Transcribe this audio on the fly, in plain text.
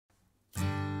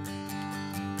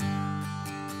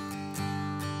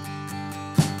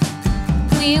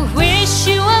We wish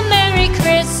you a Merry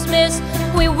Christmas.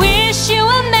 We wish you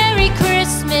a Merry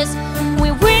Christmas.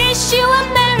 We wish you a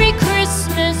Merry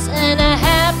Christmas and a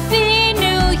Happy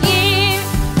New Year.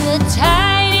 The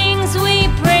tidings we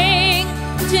bring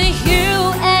to you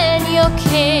and your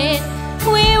kid.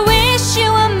 We wish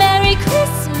you a Merry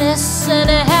Christmas and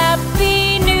a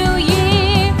Happy New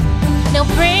Year. Now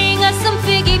bring us some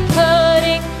figgy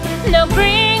pudding. Now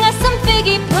bring us some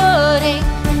figgy pudding.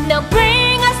 Now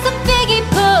bring us some figgy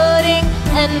pudding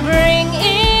and bring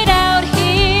it out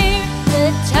here.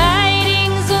 The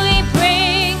tidings we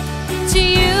bring to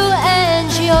you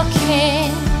and your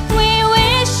kin. We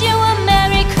wish you a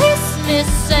Merry Christmas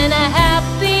and a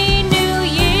Happy New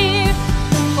Year.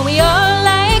 For we all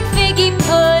like figgy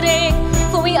pudding.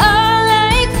 For we all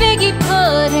like figgy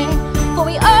pudding. For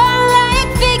we all like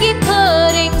figgy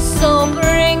pudding. So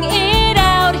bring it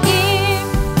out here.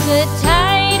 The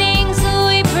tidings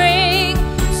we bring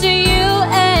to you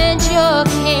and your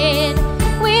kid.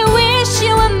 We wish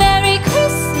you a Merry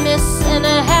Christmas and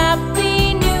a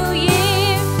Happy New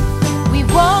Year. We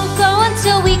won't go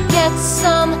until we get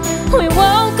some.